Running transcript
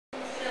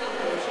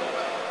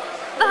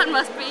That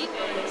must be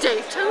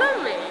Dave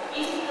Tolomy.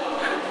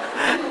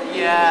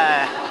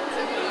 Yeah.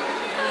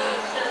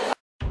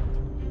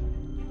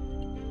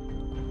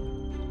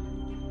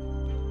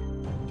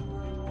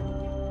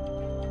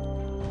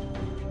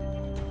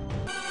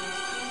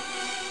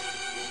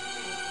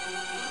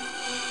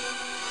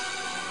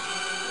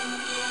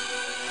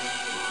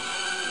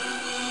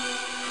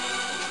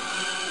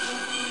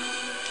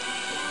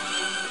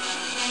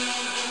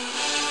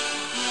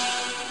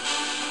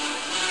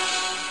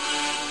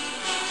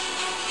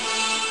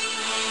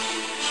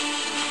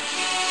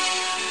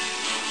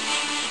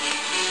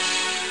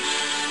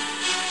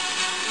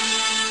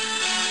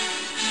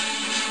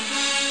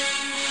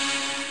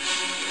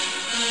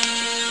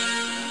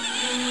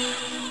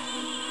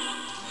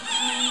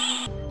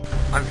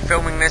 I'm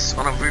filming this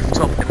on a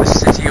rooftop in the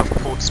city of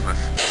Portsmouth.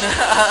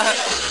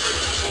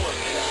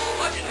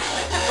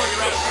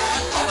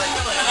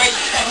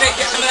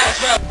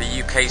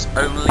 The UK's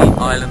only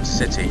island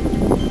city.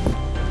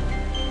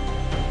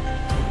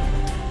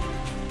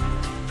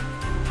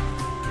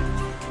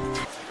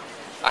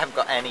 I haven't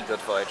got any good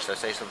footage, so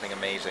say something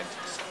amazing.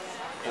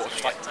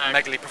 What's like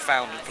megally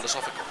profound and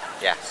philosophical?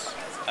 Yes.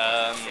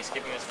 He's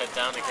keeping his head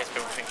down in case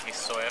people think he's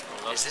Sawyer from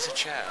Loveday. Is this a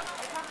chair?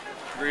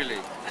 Really?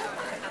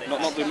 Not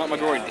my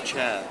drawing, the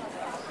chair.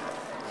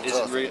 Is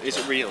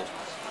it real?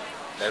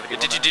 Nobody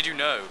Did you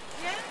know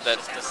that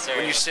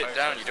when you sit photo.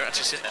 down, you don't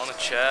actually sit on a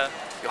chair,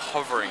 you're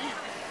hovering.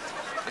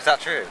 Is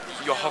that true?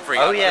 You're hovering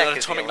Oh at yeah, an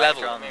 'cause the atomic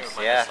level. electrons,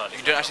 yeah.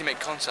 You don't actually make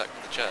contact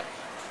with the chair.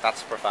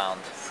 That's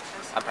profound.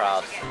 I'm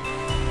proud.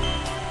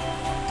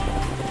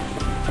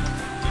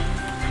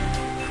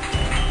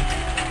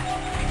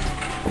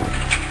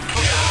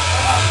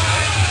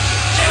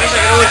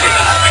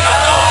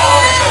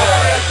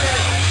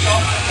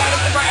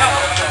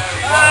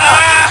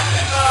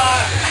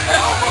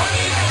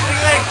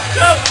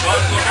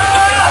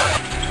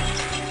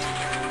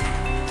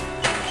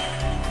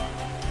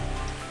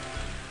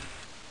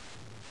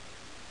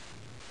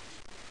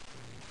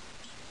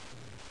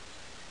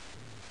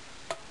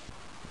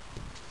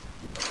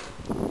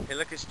 Hey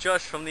look, it's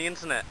Josh from the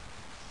internet.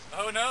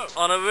 Oh no!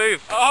 On a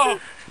roof. Oh!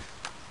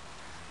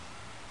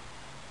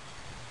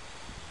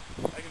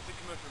 I can pick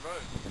him up the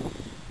road.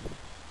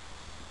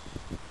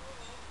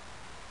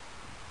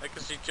 I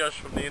can see Josh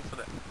from the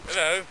internet.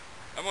 Hello,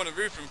 I'm on a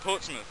roof in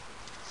Portsmouth.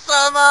 So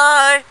am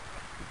I!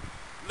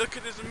 Look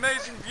at this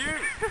amazing view!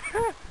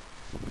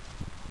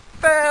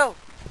 Phil!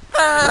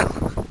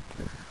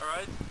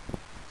 Alright?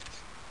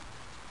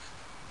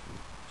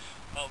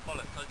 Oh,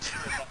 bollocks, I just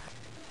threw it back.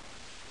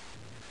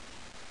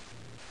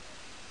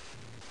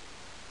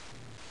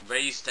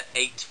 Raised to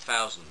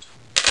 8,000.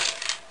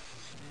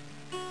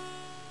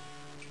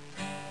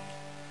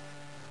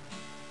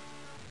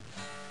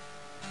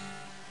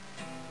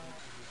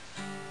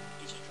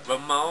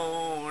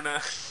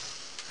 Ramona.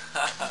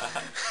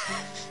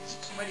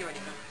 Ready.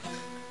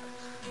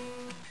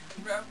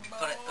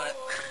 Got it.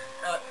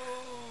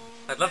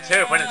 I'd love to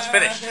hear it when it's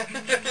finished.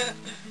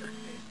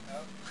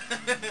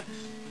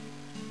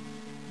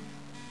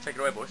 Take it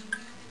away, boys.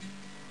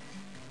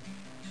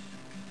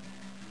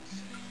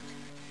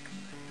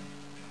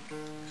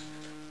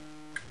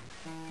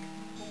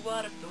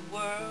 What if the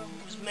world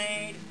was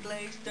made of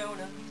glazed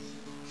donuts?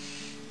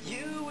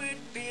 You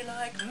would be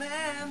like,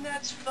 man,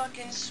 that's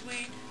fucking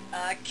sweet.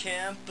 I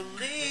can't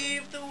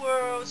believe the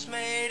world's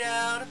made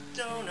out of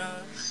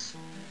donuts.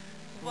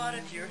 What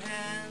if your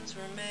hands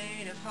were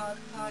made of hot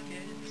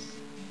pockets?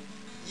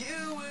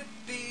 You would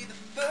be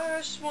the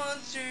first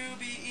one to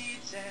be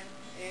eaten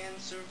in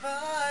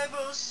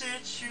survival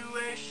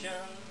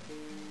situation.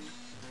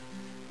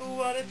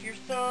 What if your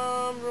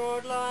thumb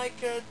roared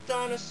like a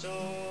dinosaur?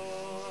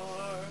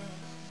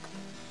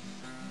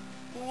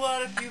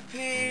 What if you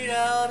peed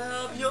out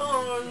of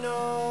your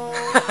nose?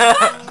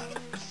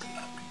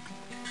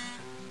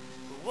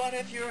 What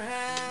if your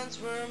hands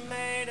were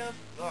made of,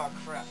 oh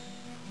crap,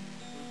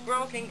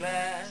 broken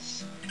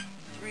glass,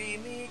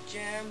 3-me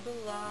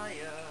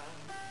jambalaya?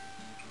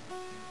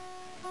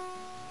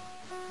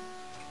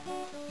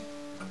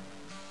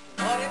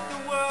 What if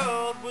the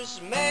world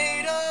was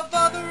made of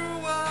other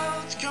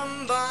worlds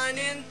combined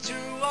into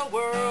a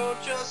world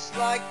just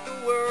like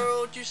the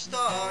world you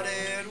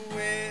started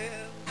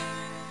with?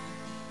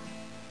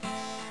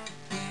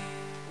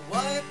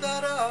 What if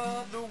out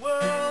of the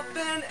world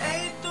then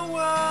ate the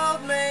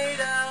world made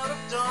out of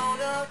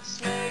donuts,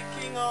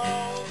 making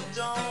all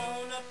the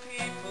donut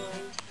people?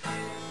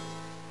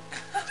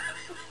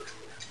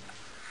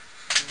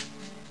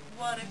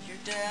 What if your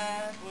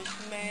dad was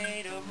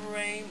made of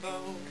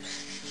rainbows?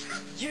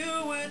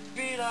 You would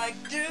be like,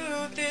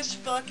 dude, this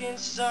fucking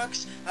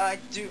sucks. I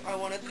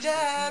want a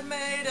dad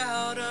made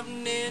out of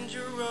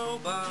ninja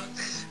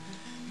robots.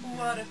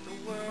 What if the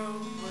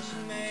world was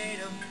made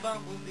of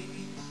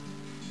bumblebees?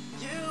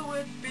 You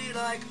would be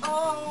like,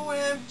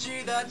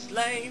 OMG, that's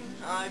lame.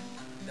 I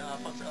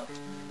fucked up.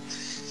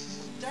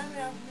 Damn it,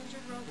 I'm ninja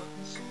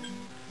robots.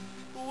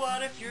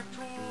 What if your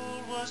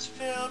pool was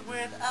filled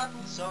with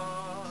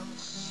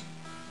applesauce?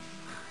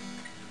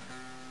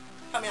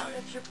 Help me out.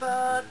 If your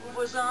butt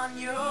was on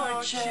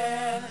your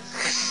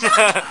chest.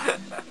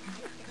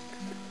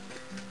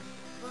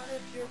 What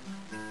if your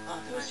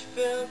was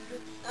filled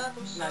with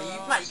apples? No, you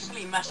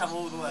completely mashed up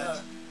all the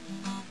words.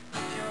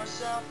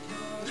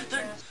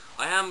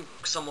 I am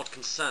somewhat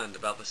concerned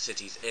about the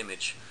city's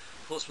image.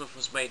 Portsmouth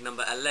was made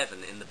number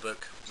 11 in the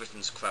book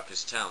Britain's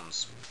Crappiest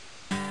Towns.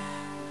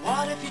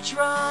 What if you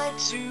tried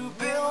to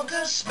build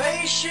a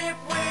spaceship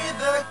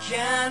with a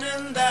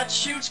cannon that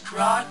shoots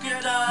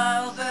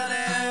crocodiles at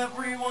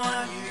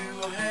everyone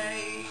you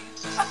hate?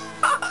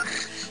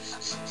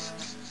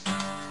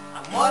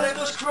 And what if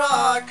those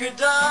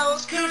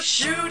crocodiles could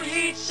shoot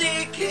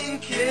heat-seeking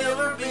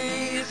killer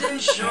bees,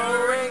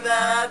 ensuring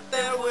that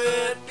there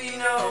would be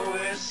no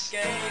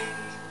escape?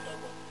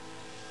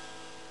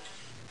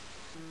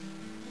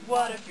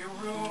 What if your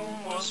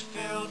room was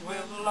filled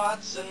with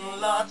lots and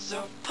lots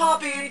of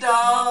puppy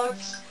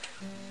dogs?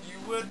 You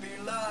would be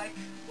like,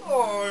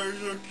 oh,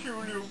 it's a cute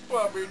little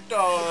puppy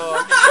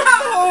dog.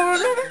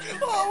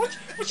 Oh,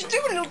 what you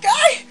doing, little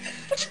guy?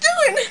 What you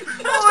doing?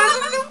 Oh, it's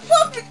a little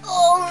puppy.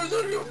 Oh, it's a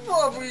little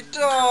puppy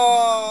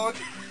dog.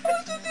 Oh,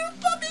 it's a little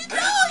puppy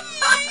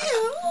doggy.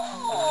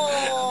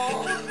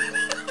 Oh,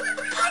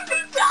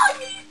 puppy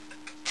doggy.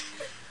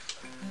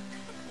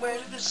 Where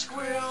did the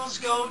squirrels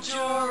go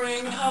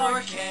during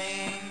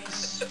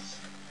hurricanes?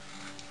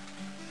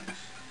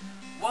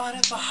 What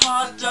if a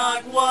hot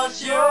dog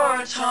was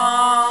your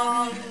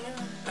tongue?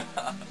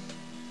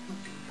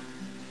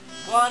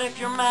 What if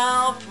your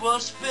mouth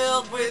was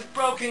filled with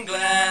broken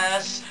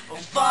glass, or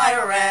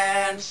fire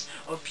ants,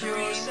 or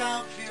pure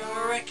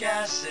sulfuric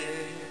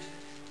acid?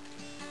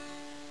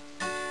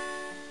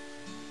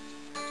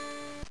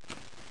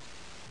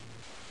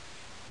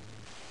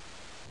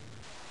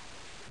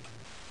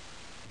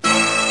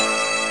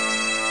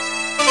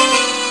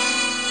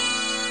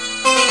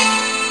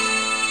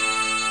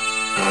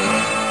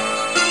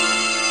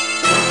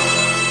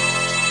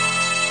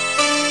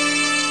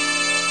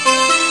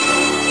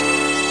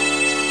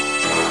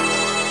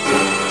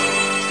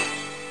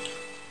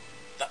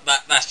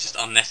 That's just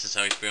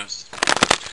unnecessary, to be honest.